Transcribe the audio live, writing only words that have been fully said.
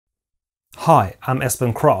Hi, I'm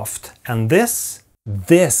Espen Kraft, and this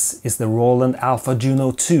is the Roland Alpha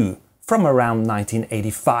Juno 2 from around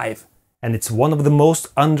 1985. And it's one of the most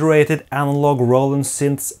underrated analog Roland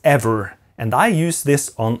synths ever, and I use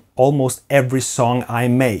this on almost every song I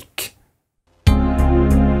make.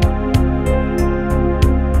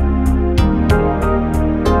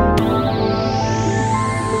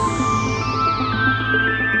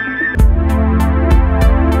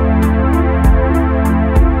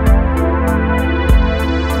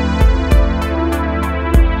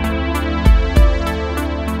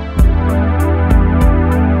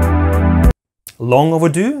 Long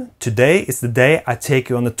overdue, today is the day I take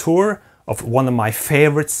you on a tour of one of my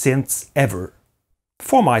favorite synths ever,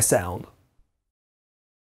 for my sound.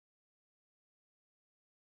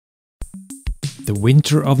 The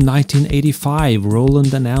winter of 1985,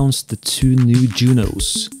 Roland announced the two new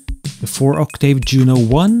Junos, the 4-octave Juno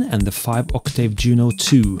 1 and the 5-octave Juno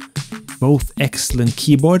 2. Both excellent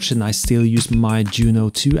keyboards, and I still use my Juno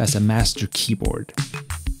 2 as a master keyboard.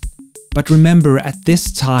 But remember, at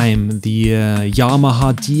this time, the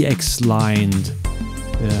Yamaha DX line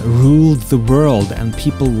ruled the world, and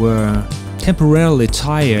people were temporarily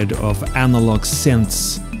tired of analog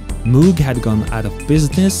synths. Moog had gone out of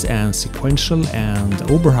business, and Sequential and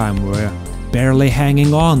Oberheim were barely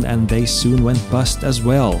hanging on, and they soon went bust as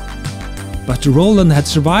well. But Roland had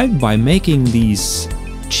survived by making these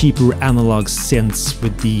cheaper analog synths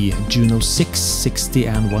with the Juno 6, 60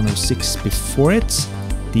 and 106 before it.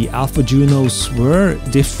 The Alpha Junos were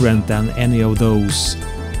different than any of those,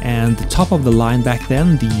 and the top of the line back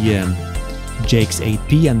then, the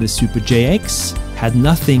JX8P and the Super JX, had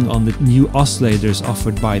nothing on the new oscillators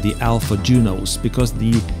offered by the Alpha Junos, because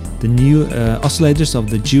the new oscillators of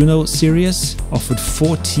the Juno series offered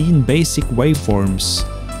 14 basic waveforms,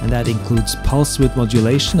 and that includes pulse width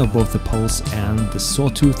modulation of both the pulse and the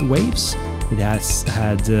sawtooth waves. It had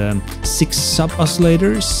 6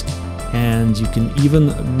 sub-oscillators, and you can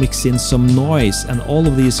even mix in some noise, and all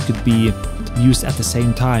of these could be used at the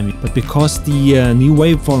same time. But because the new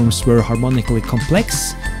waveforms were harmonically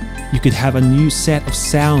complex, you could have a new set of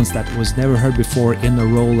sounds that was never heard before in a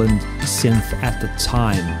Roland synth at the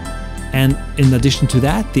time. And in addition to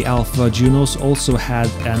that, the Alpha Junos also had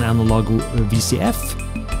an analog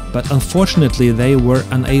VCF, but unfortunately they were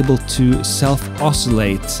unable to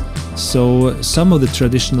self-oscillate. So some of the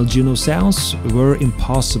traditional Juno sounds were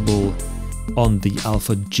impossible on the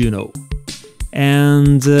Alpha Juno.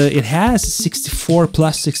 And it has 64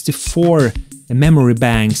 plus 64 memory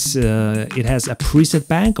banks. It has a preset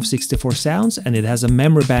bank of 64 sounds, and it has a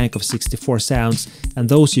memory bank of 64 sounds, and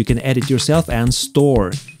those you can edit yourself and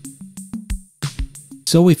store.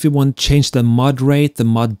 So if you want to change the mod rate, the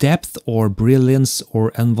mod depth, or brilliance,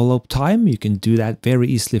 or envelope time, you can do that very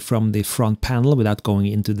easily from the front panel without going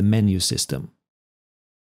into the menu system.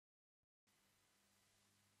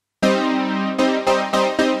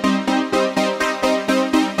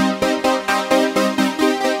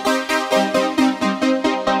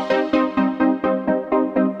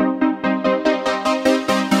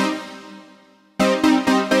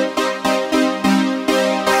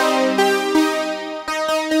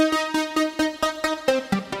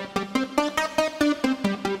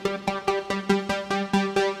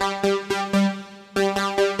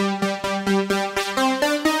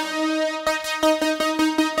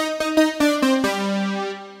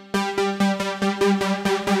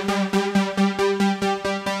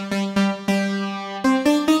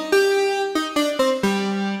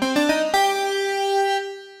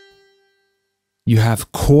 You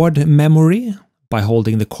have chord memory. By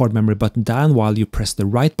holding the chord memory button down while you press the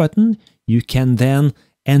right button, you can then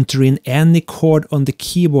enter in any chord on the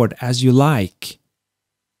keyboard as you like.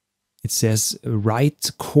 It says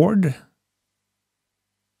right chord.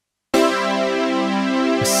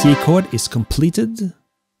 The C chord is completed.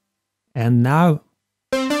 And now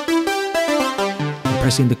I'm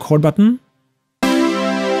pressing the chord button.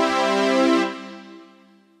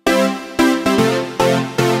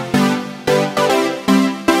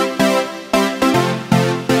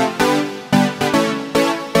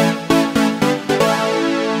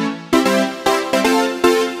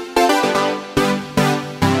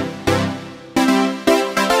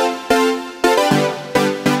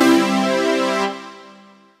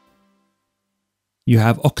 You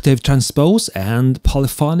have octave transpose and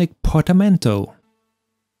polyphonic portamento.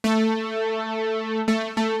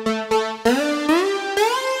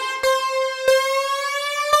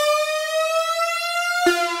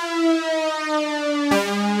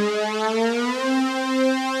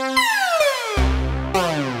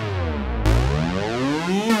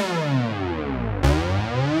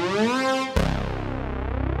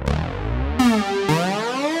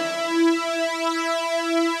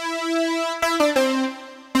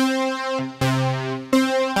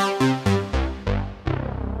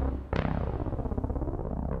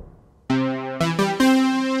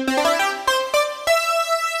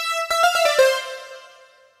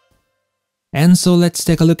 And so let's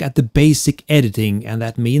take a look at the basic editing, and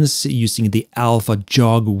that means using the Alpha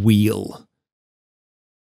jog wheel.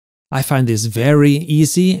 I find this very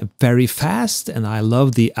easy, very fast, and I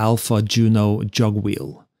love the Alpha Juno jog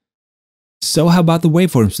wheel. So how about the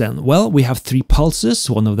waveforms then? Well, we have 3 pulses,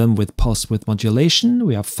 one of them with pulse width modulation.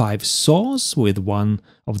 We have 5 saws with one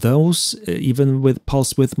of those, even with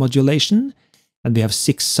pulse width modulation. And we have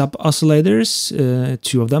 6 sub-oscillators,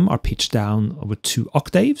 2 of them are pitched down over 2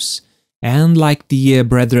 octaves. And like the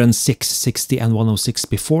Brethren 660 and 106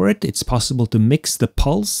 before it, it's possible to mix the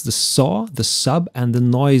pulse, the saw, the sub, and the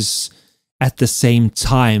noise at the same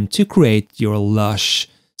time to create your lush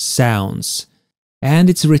sounds.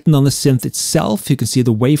 And it's written on the synth itself. You can see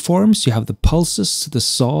the waveforms. You have the pulses, the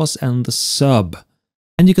saws, and the sub.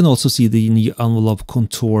 And you can also see the new envelope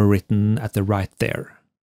contour written at the right there.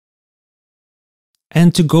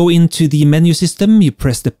 And to go into the menu system, you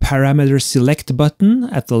press the parameter select button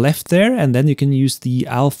at the left there, and then you can use the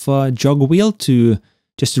Alpha jog wheel to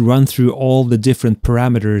just run through all the different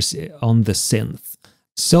parameters on the synth.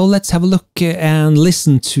 So let's have a look and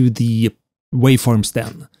listen to the waveforms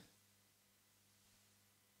then.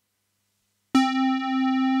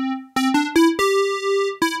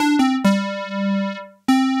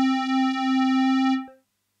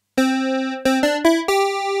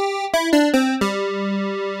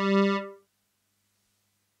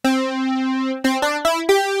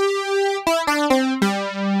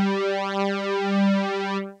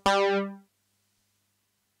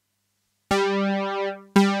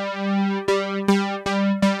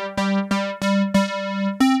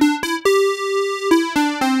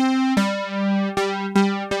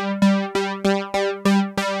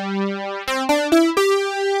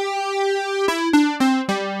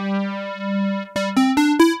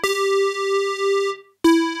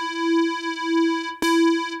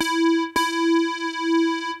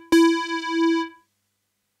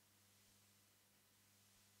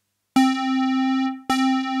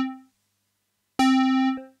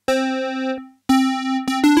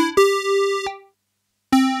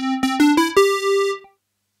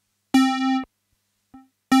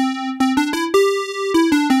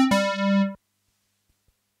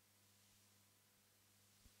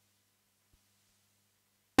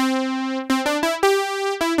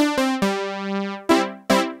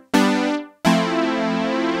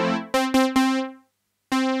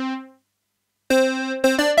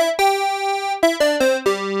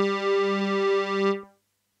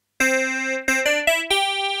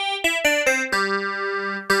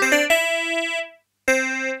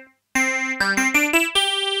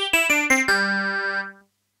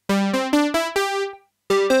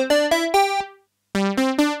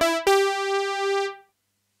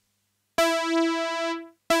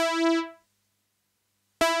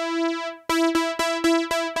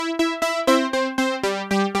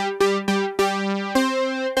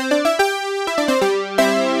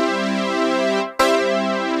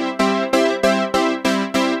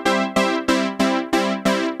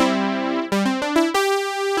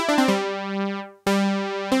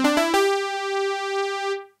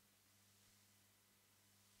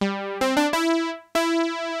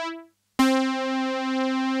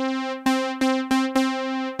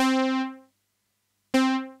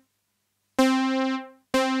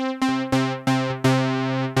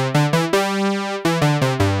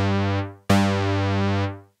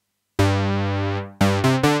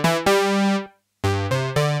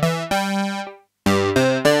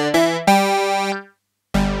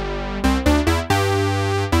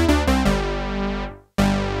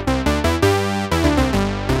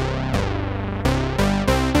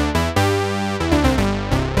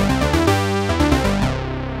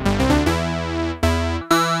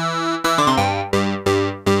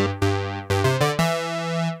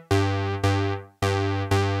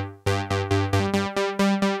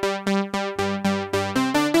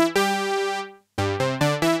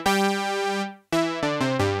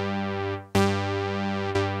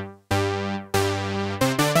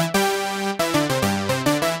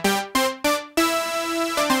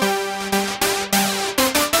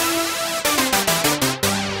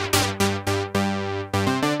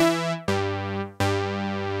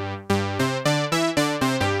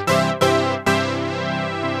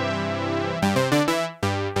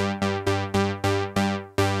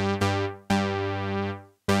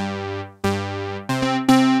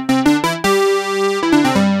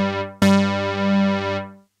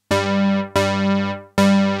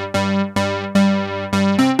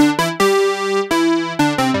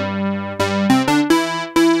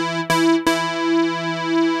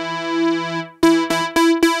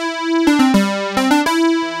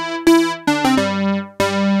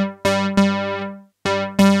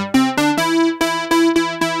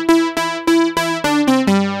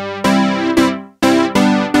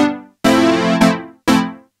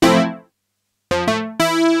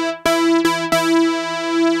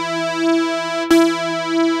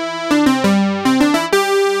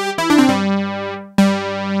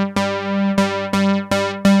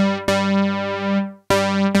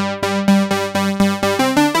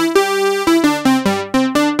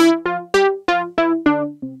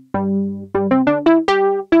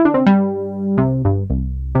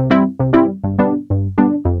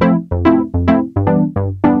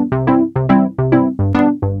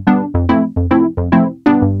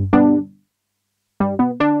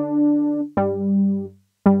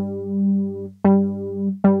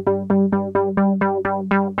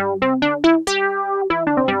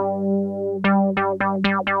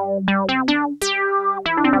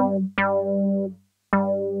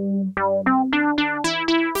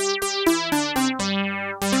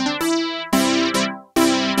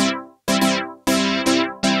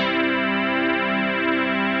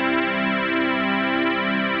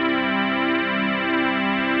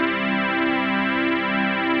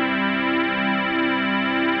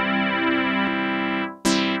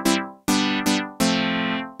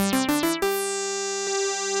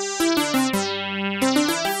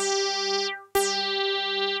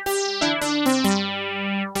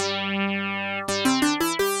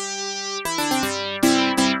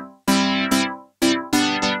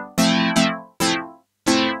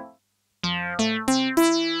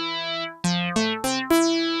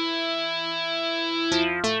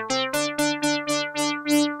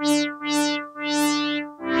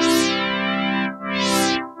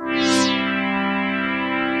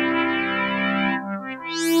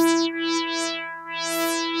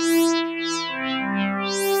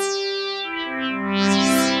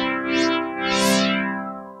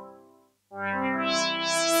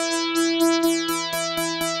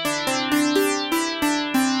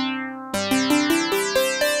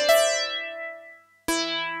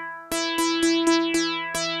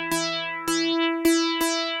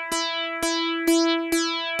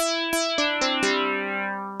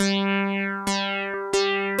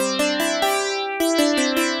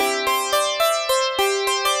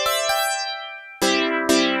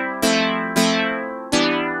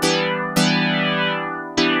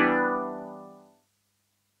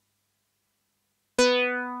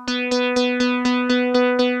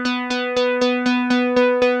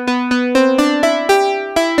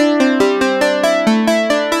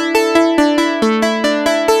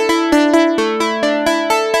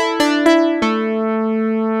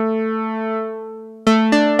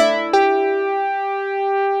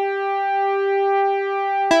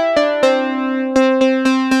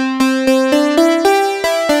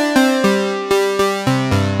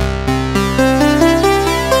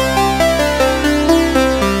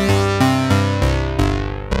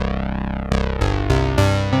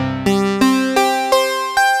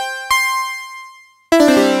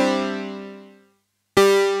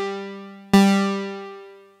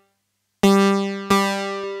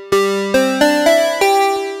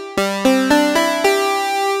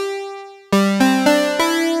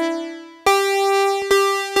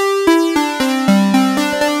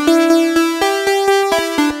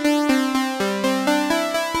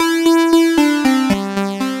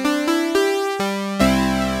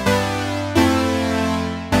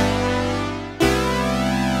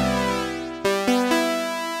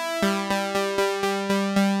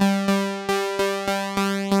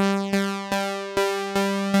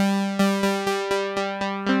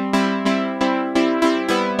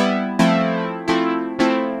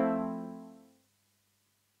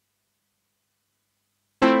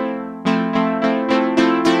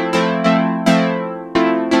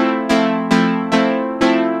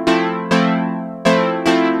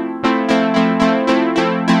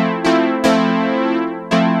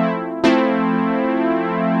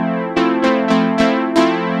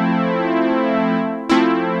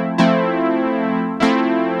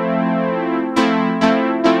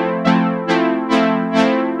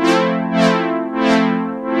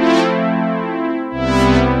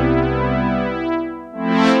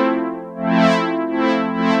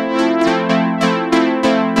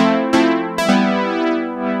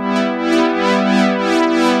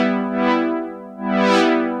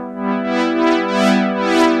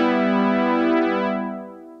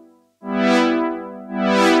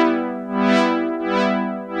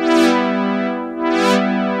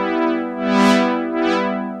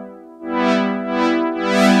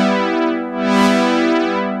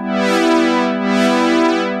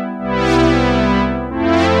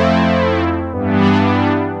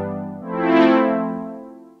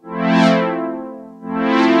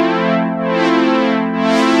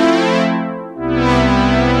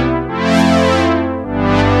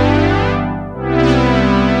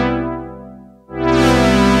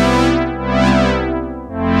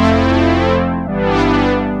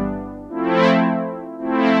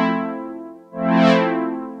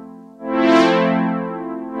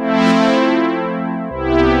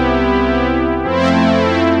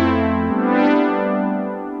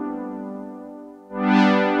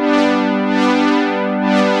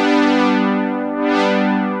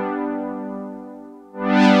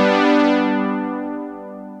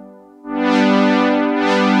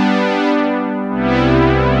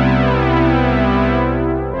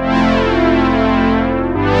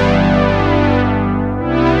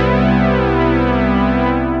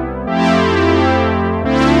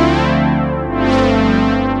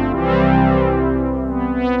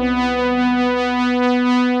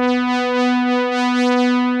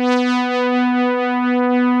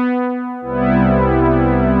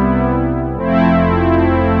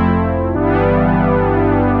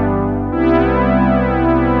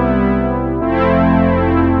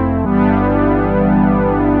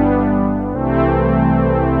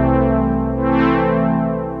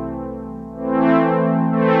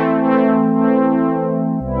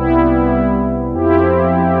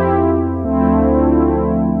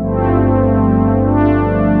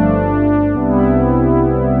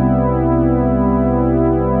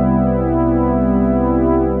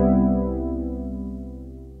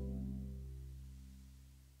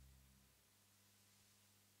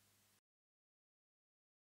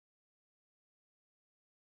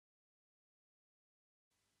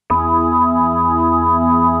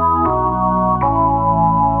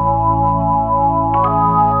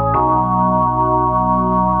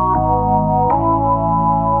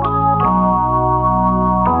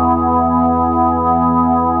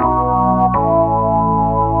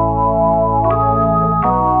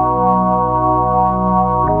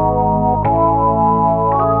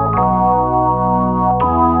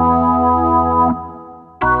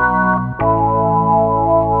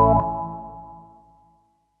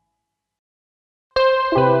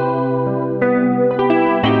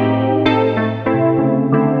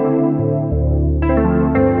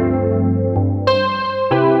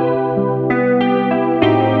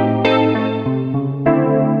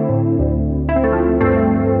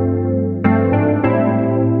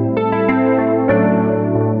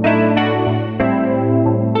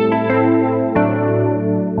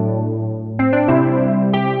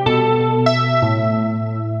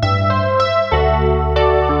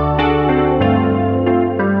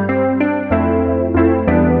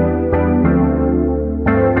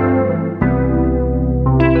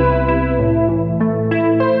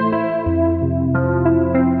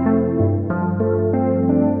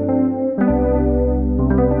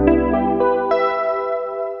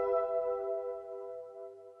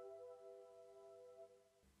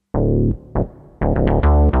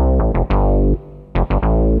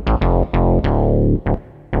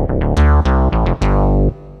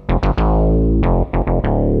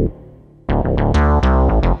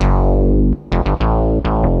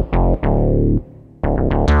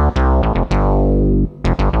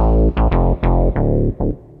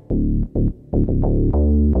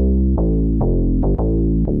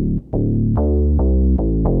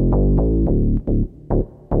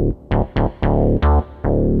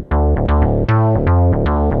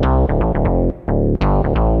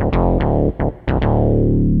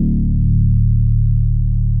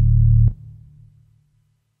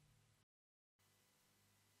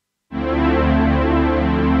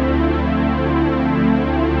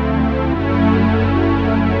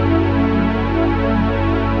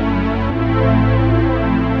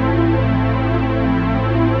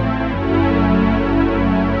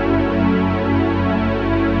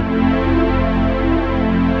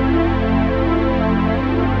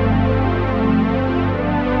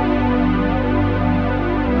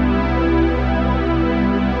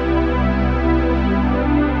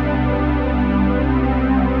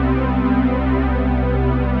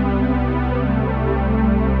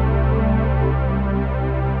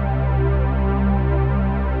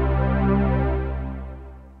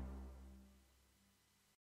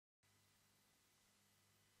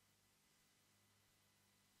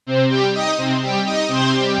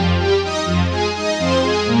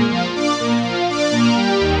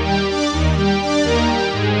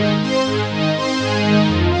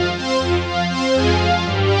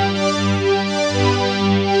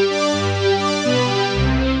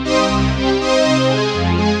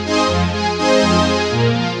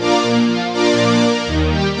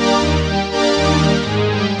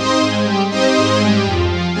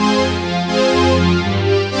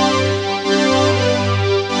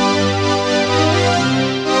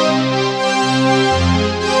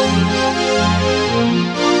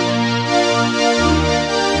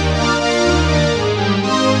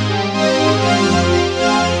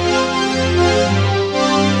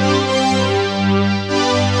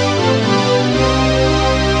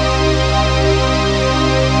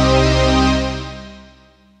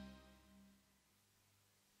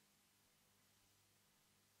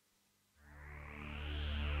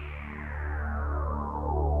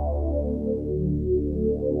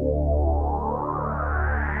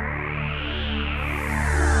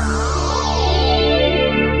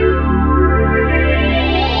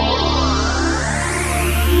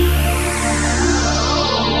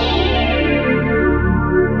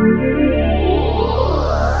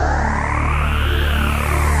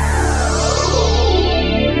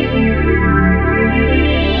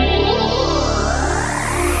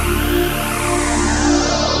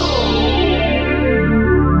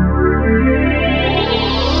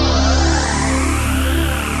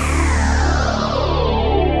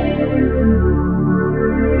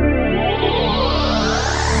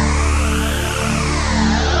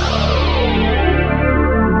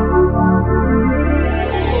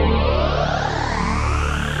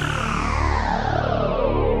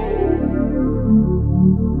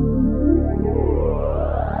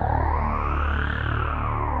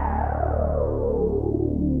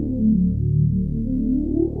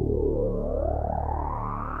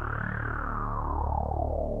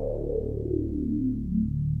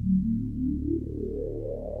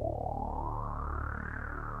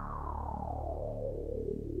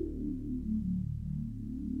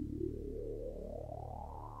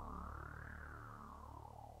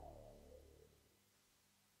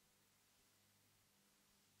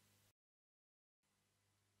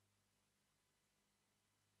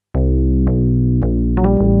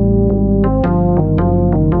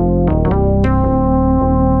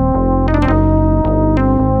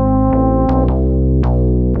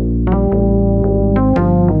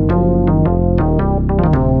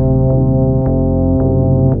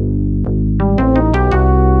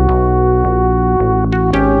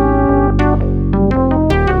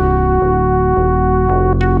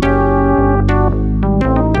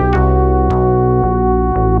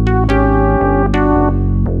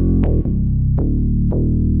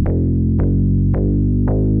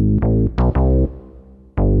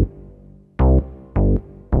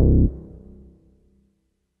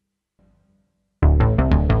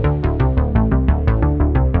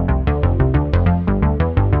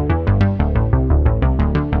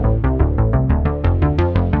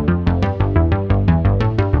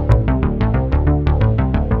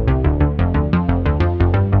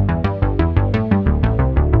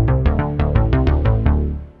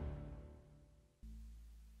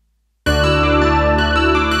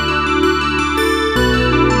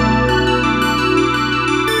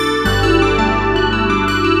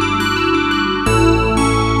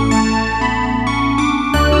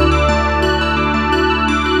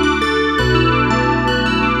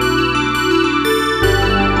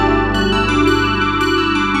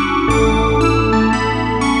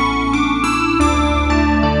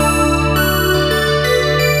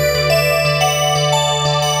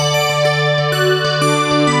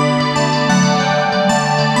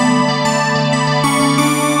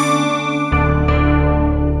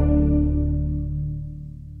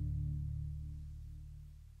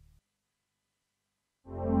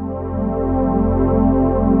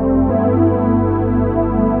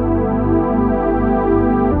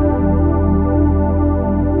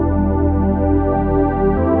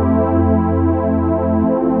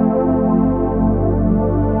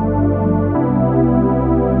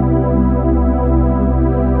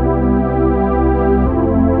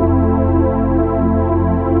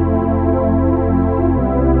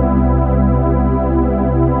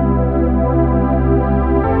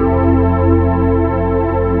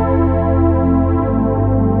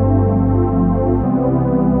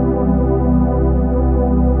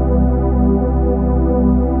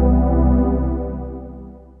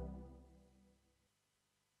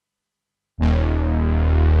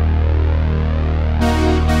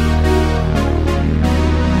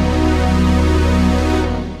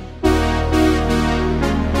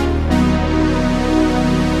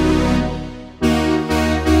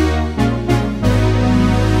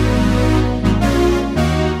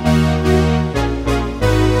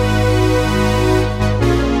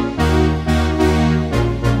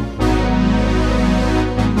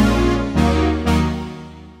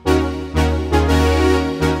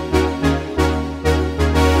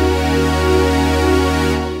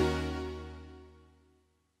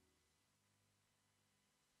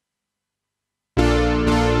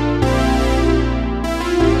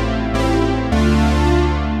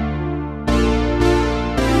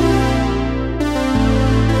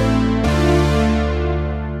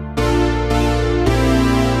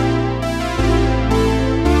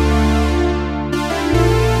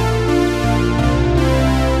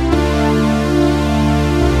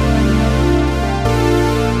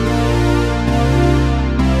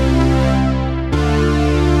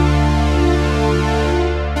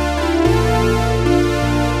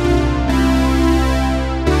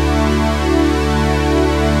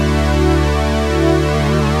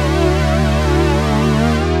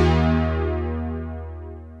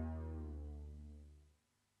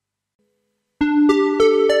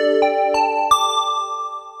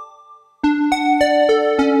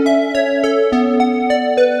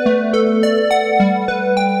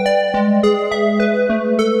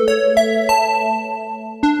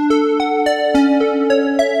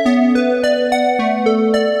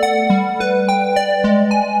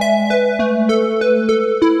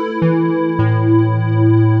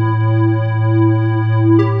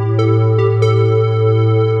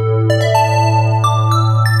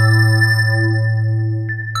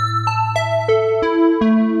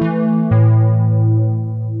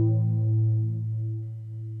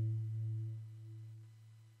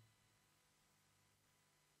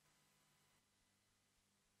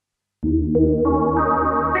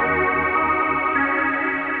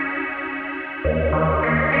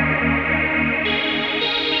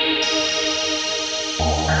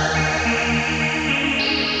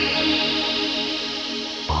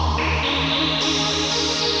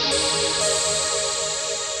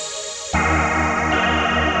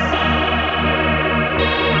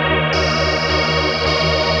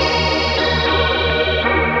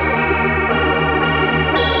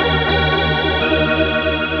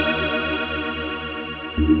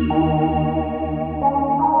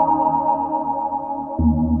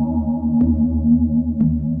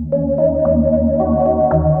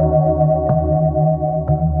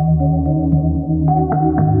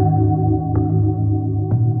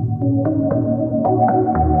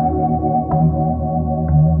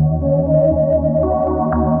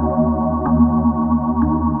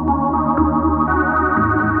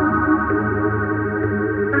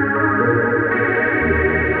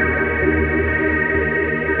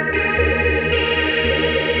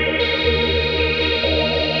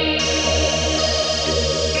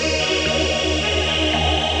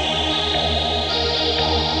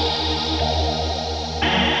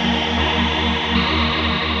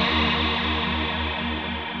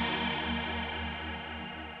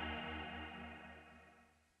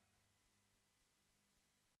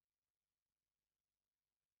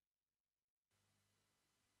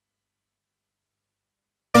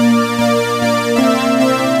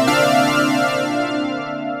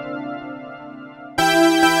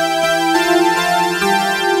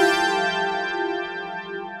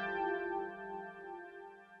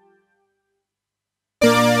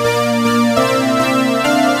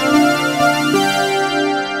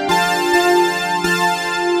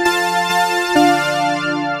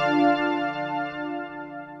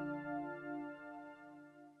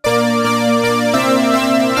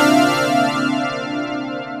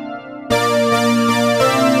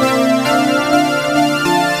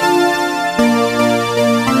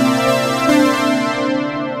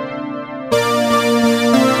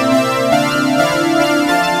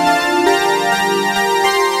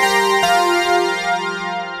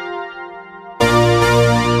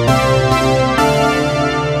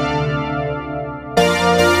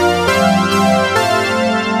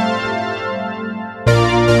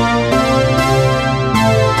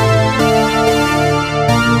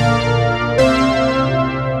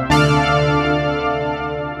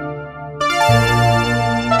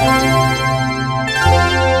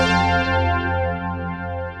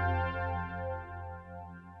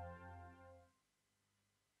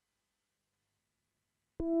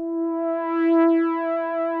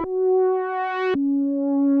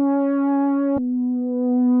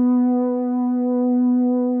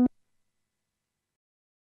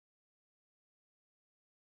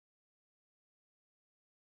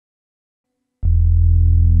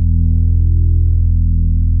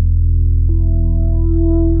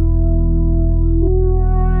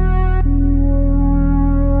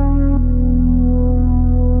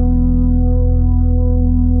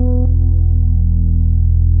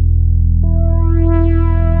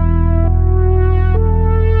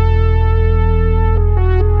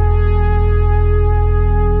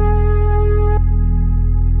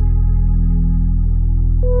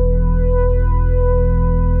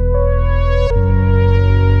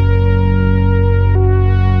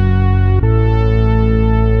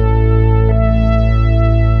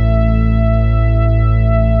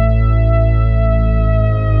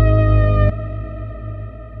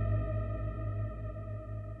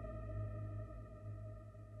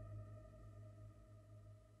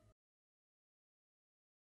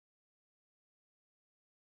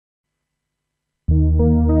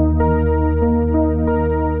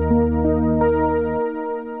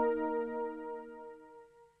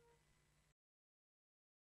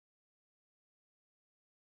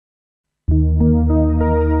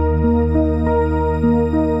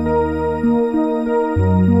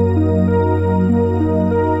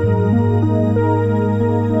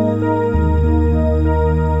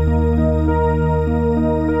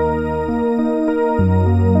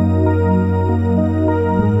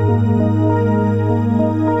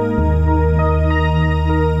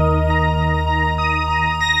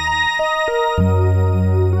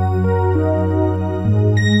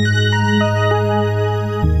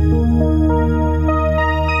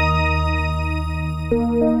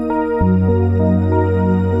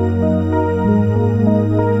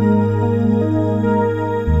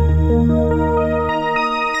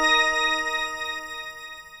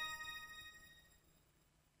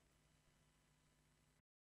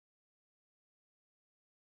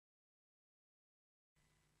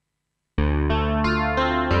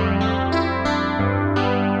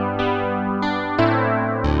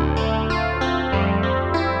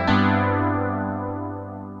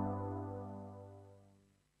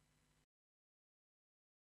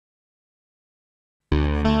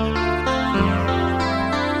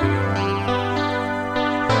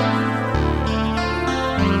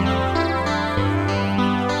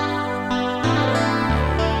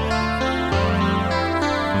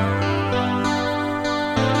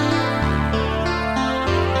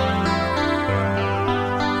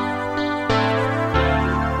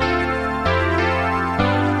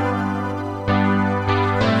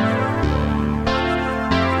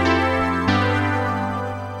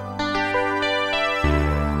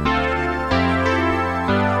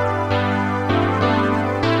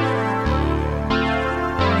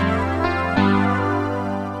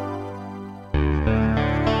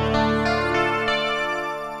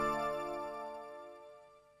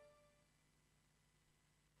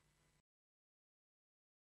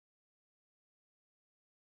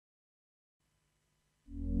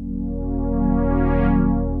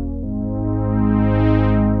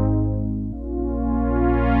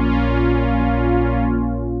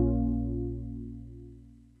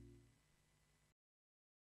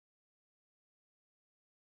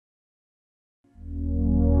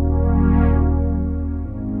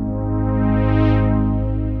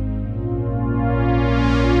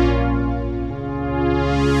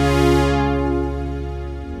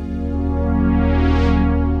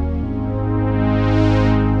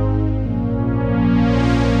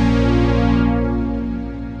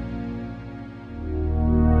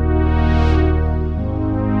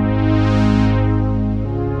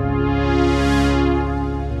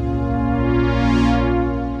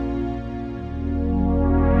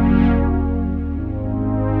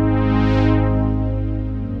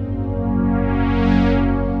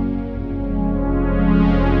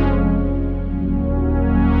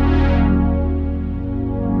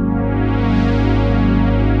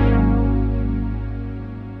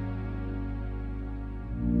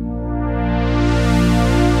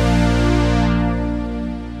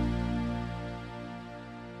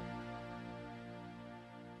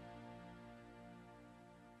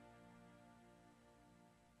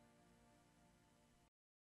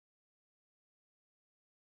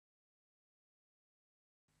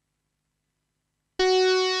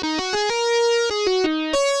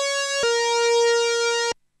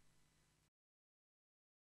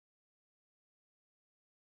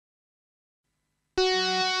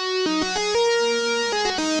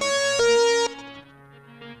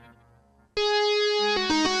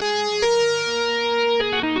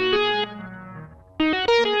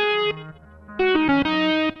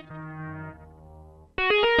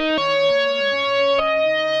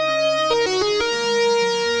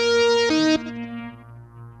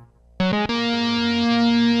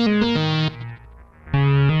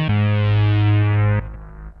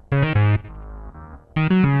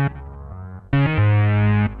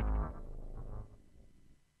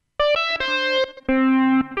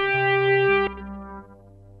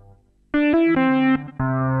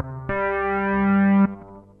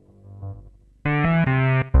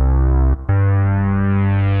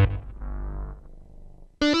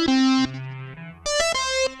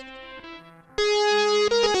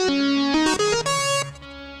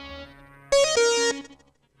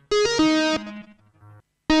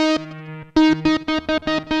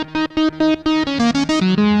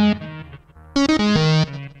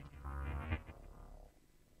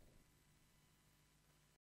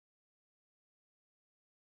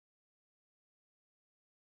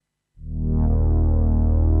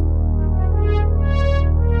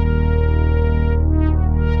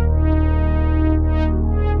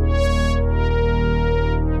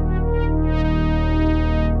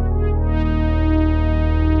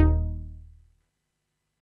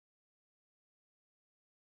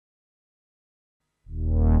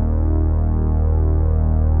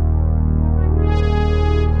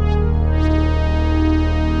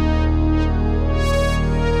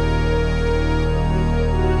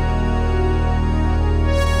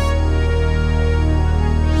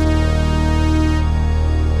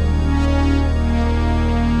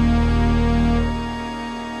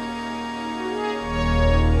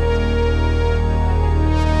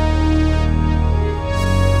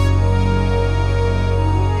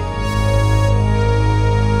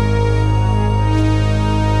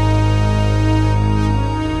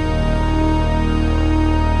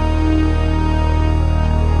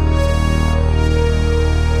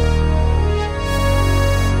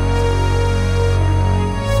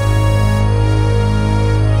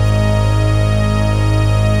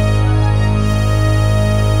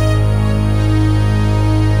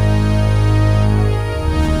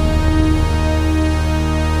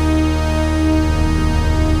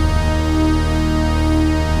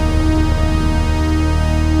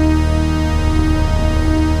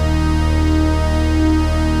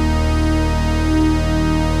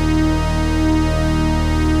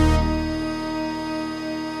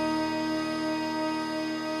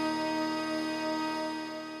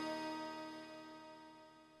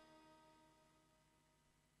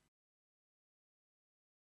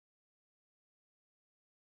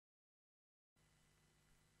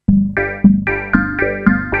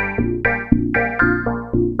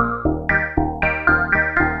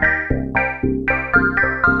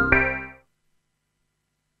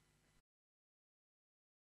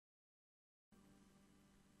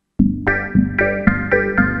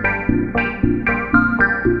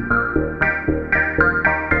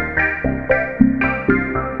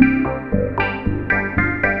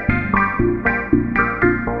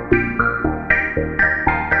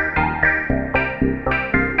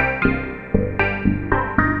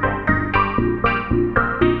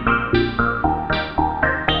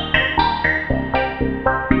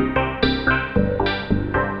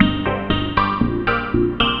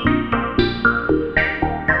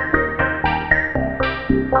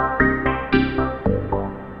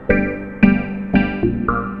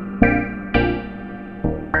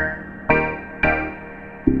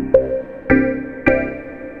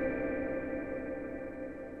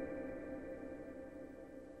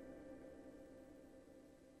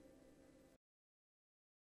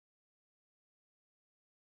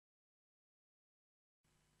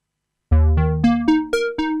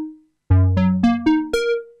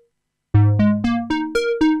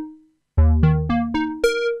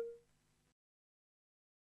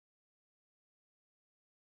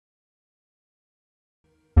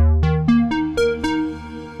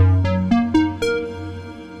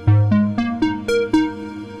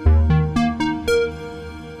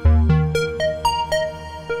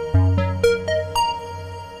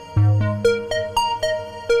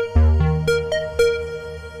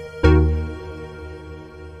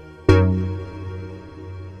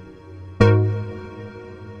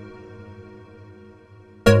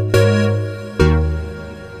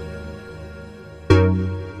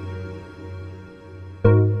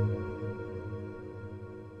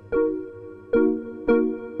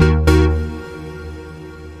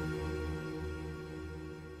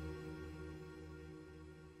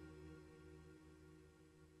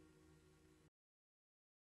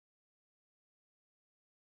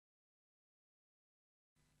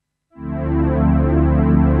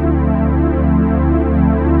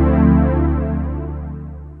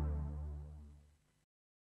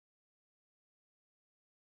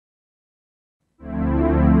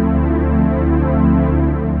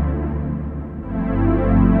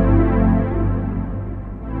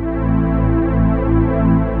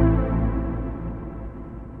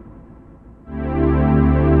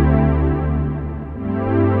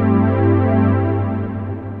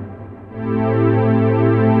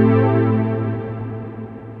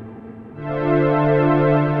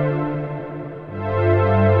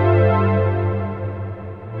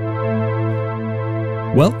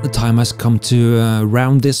 Well, the time has come to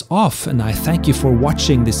round this off, and I thank you for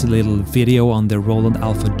watching this little video on the Roland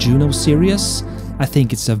Alpha Juno series. I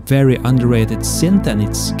think it's a very underrated synth and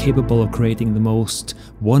it's capable of creating the most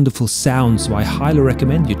wonderful sounds, so I highly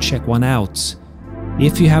recommend you check one out.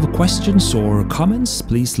 If you have questions or comments,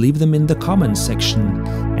 please leave them in the comments section.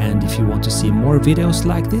 And if you want to see more videos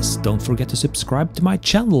like this, don't forget to subscribe to my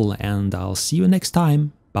channel, and I'll see you next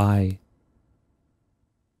time. Bye.